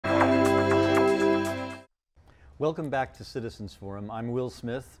Welcome back to Citizens Forum. I'm Will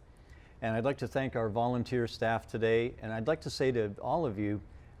Smith, and I'd like to thank our volunteer staff today. And I'd like to say to all of you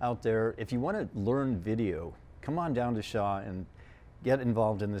out there, if you want to learn video, come on down to Shaw and get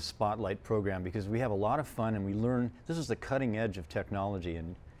involved in this Spotlight program, because we have a lot of fun and we learn. This is the cutting edge of technology,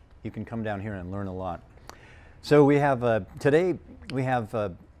 and you can come down here and learn a lot. So we have today we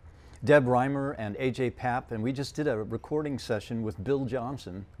have Deb Rhymer and A. Papp, and we just did a recording session with Bill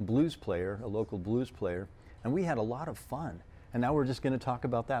Johnson, blues player, a local blues player, and we had a lot of fun. And now we're just going to talk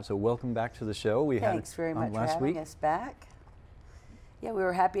about that. So welcome back to the show. Thanks very much for having us back. Yeah, we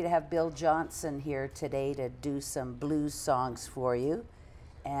were happy to have Bill Johnson here today to do some blues songs for you.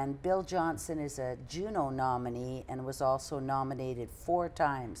 And Bill Johnson is a Juno nominee and was also nominated 4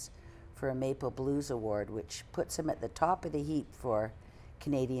 times for a Maple Blues Award, which puts him at the top of the heap for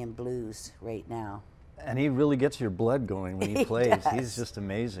Canadian blues right now. And he really gets your blood going when he plays. He's just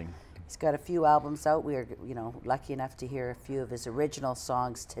amazing. He's got a few albums out. We are, lucky enough to hear a few of his original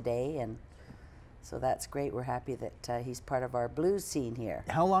songs today, and so that's great. We're happy that he's part of our blues scene here.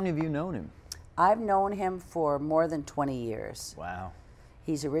 How long have you known him? I've known him for more than 20 years. Wow.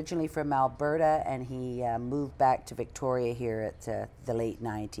 He's originally from Alberta, and he moved back to Victoria here at the late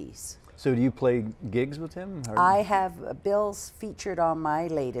 90s. So do you play gigs with him? Or? I have. Bill's featured on my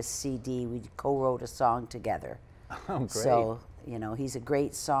latest CD. We co-wrote a song together. Oh, great. So, he's a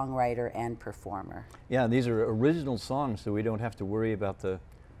great songwriter and performer. Yeah, these are original songs, so we don't have to worry about the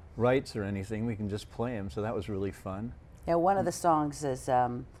rights or anything. We can just play them, so that was really fun. Yeah, one of the songs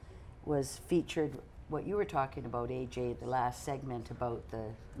was featured, what you were talking about, AJ, the last segment about the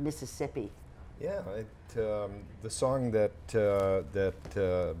Mississippi. Yeah, the song that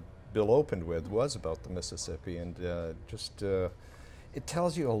Bill opened with was about the Mississippi, and it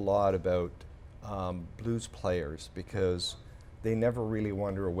tells you a lot about blues players, because they never really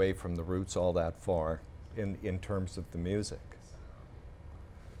wander away from the roots all that far in terms of the music.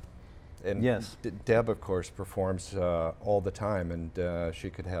 And yes. Deb, of course, performs all the time, and she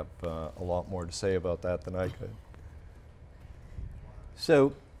could have a lot more to say about that than I could.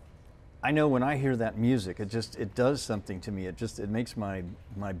 So, I know when I hear that music, it does something to me. It makes my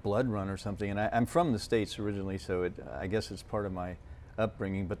blood run or something. And I'm from the States originally, so I guess it's part of my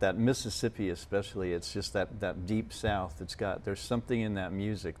upbringing. But that Mississippi especially, it's just that deep South. There's something in that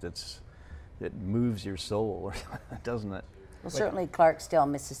music that moves your soul, doesn't it? Well, certainly Clarksdale,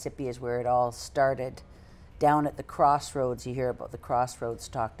 Mississippi is where it all started. Down at the crossroads, you hear about the crossroads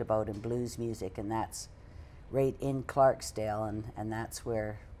talked about in blues music, and that's right in Clarksdale, and that's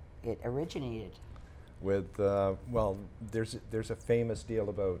where it originated. With well, there's a famous deal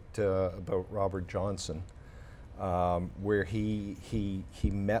about Robert Johnson, where he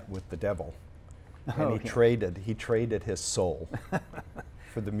met with the devil, and he traded his soul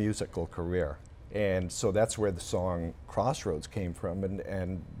for the musical career. And so that's where the song Crossroads came from,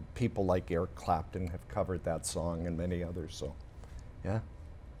 and people like Eric Clapton have covered that song and many others, so yeah.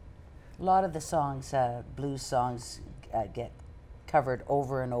 A lot of the songs, blues songs, get covered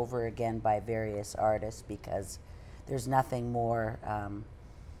over and over again by various artists, because there's nothing more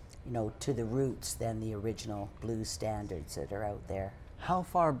to the roots than the original blues standards that are out there. How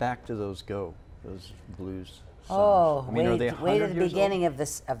far back do those go, those blues songs? Oh, I mean, way to the beginning of the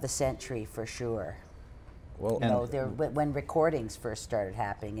century for sure. Well, when recordings first started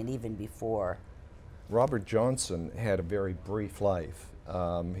happening, and even before. Robert Johnson had a very brief life.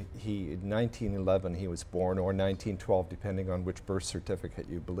 In 1911 he was born, or 1912, depending on which birth certificate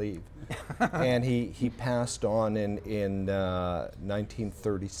you believe. And he passed on in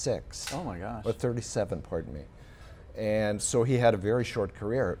 1936. Oh my gosh. Or 37, pardon me. And so he had a very short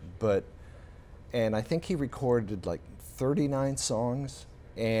career, and I think he recorded like 39 songs,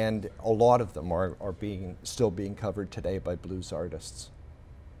 and a lot of them are still being covered today by blues artists.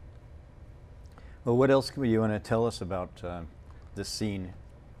 Well, what else do you want to tell us about the scene?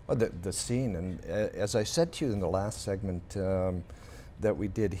 Well, the scene, and as I said to you in the last segment that we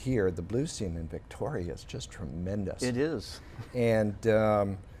did here, the blues scene in Victoria is just tremendous. It is. And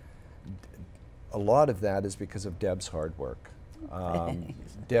a lot of that is because of Deb's hard work.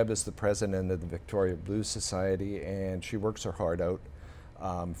 Deb is the president of the Victoria Blues Society, and she works her heart out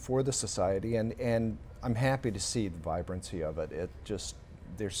for the society, and I'm happy to see the vibrancy of it.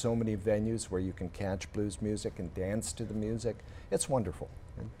 There's so many venues where you can catch blues music and dance to the music. It's wonderful.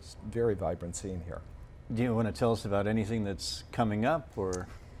 It's a very vibrant scene here. Do you want to tell us about anything that's coming up, or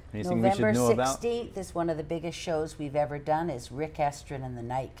anything we should know about? November 16th is one of the biggest shows we've ever done. Is Rick Estrin and the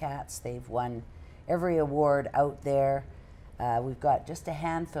Nightcats. They've won every award out there. We've got just a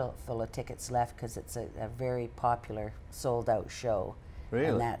handful of tickets left, because it's a very popular, sold-out show. Really?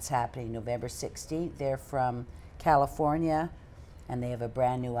 And that's happening November 16th. They're from California, and they have a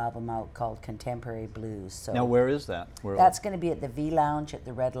brand new album out called Contemporary Blues. So now, where is that? That's going to be at the V Lounge at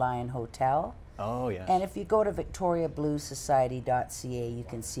the Red Lion Hotel. Oh, yes. And if you go to victoriabluessociety.ca, you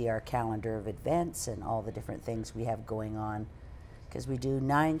can see our calendar of events and all the different things we have going on, because we do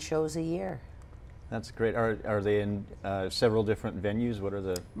 9 shows a year. That's great. Are they in several different venues? What are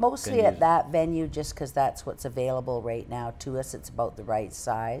the Mostly venues? at that venue, just because that's what's available right now to us. It's about the right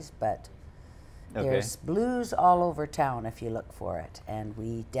size, but there's blues all over town if you look for it. And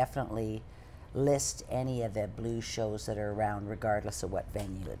we definitely list any of the blues shows that are around, regardless of what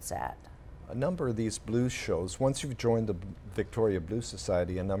venue it's at. A number of these blues shows, once you've joined the Victoria Blues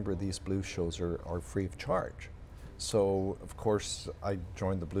Society, a number of these blues shows are free of charge. So, of course, I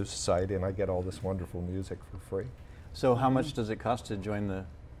joined the Blues Society and I get all this wonderful music for free. So how much does it cost to join the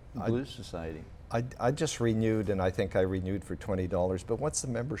Blues Society? I just renewed, and I think I renewed for $20, but what's the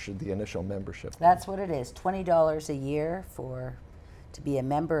membership, the initial membership? That's what it is, $20 a year to be a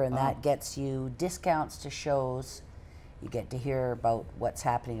member, and that gets you discounts to shows. You get to hear about what's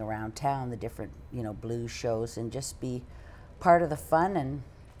happening around town, the different, blues shows, and just be part of the fun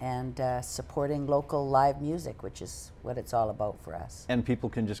and supporting local live music, which is what it's all about for us. And people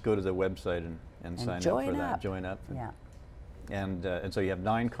can just go to the website and sign up for that. Join up. Yeah. And so you have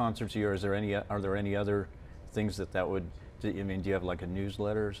 9 concerts a year. Are there any other things that would? Do you have like a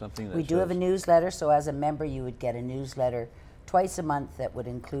newsletter or something? We do have a newsletter. So as a member, you would get a newsletter twice a month that would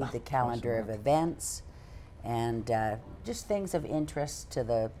include the calendar of events and just things of interest to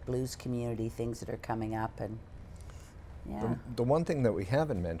the blues community, things that are coming up. And yeah. The one thing that we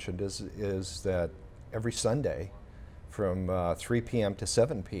haven't mentioned is that every Sunday from 3 p.m. to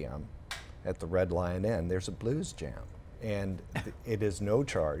 7 p.m. at the Red Lion Inn, there's a blues jam. And it is no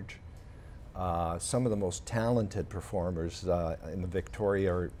charge. Some of the most talented performers in the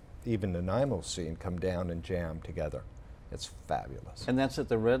Victoria or even the Nanaimo scene come down and jam together. It's fabulous. And that's at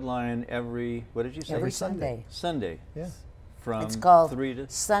the Red Lion what did you say? Every Sunday. Sunday. Yeah. From it's called 3 to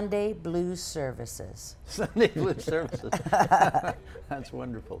Sunday Blues Services. Sunday Blues Services. That's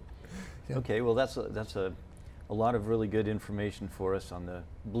wonderful. Yeah. Okay, well that's a lot of really good information for us on the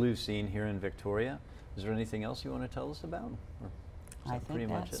blues scene here in Victoria. Is there anything else you want to tell us about? I think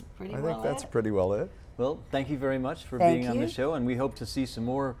that's pretty well it. I think that's pretty well it. Well, thank you very much for being on the show, and we hope to see some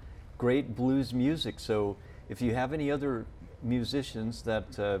more great blues music. So if you have any other musicians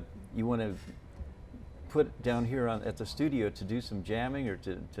that you want to put down here at the studio to do some jamming or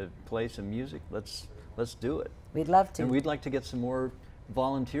to play some music, let's do it. We'd love to. And we'd like to get some more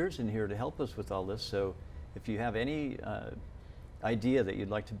volunteers in here to help us with all this. So if you have any idea that you'd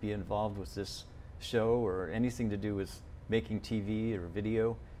like to be involved with this show or anything to do with making TV or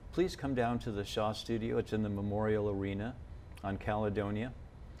video, please come down to the Shaw Studio. It's in the Memorial Arena on Caledonia.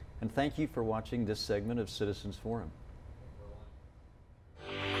 And thank you for watching this segment of Citizens Forum.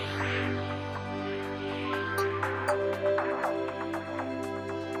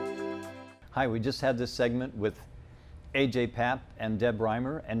 Hi, we just had this segment with A.J. Papp and Deb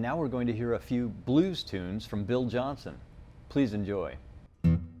Rhymer, and now we're going to hear a few blues tunes from Bill Johnson. Please enjoy.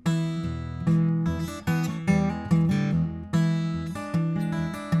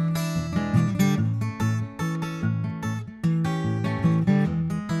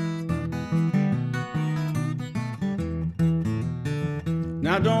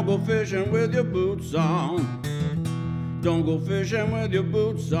 Now don't go fishing with your boots on. Don't go fishing with your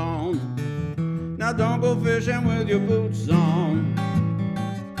boots on. Now don't go fishing with your boots on.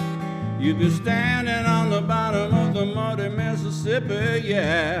 You'll be standing on the bottom of the muddy Mississippi,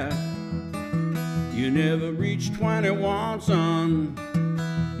 yeah. You never reach 21, son.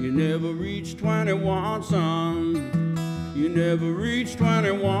 You never reach 21, son. You never reach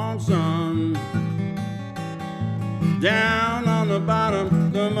 21, son. Down on the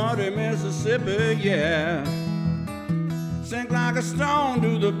bottom, the muddy Mississippi, yeah. Sink like a stone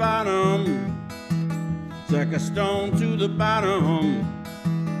to the bottom. Sink a stone to the bottom.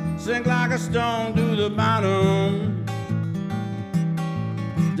 Sink like a stone to the bottom.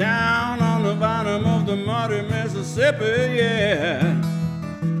 Down on the bottom of the muddy Mississippi, yeah.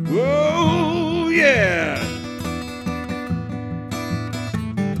 Oh, yeah.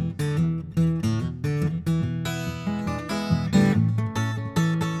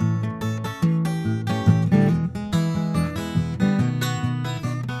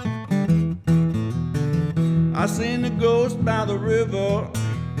 I seen a ghost by the river.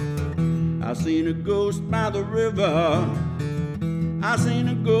 I seen a ghost by the river. I seen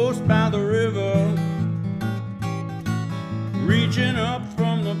a ghost by the river, reaching up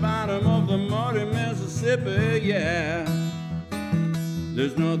from the bottom of the muddy Mississippi, yeah.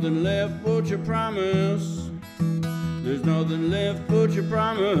 There's nothing left but your promise. There's nothing left but your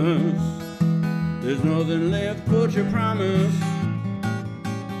promise. There's nothing left but your promise.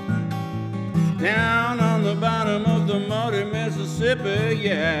 Down on the bottom of the muddy Mississippi,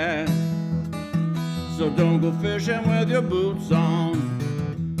 yeah. So don't go fishing with your boots on.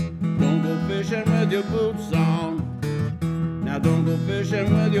 Don't go fishing with your boots on. Now don't go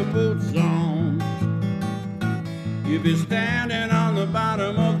fishing with your boots on. You'll be standing on the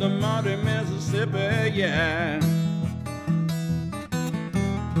bottom of the muddy Mississippi, yeah.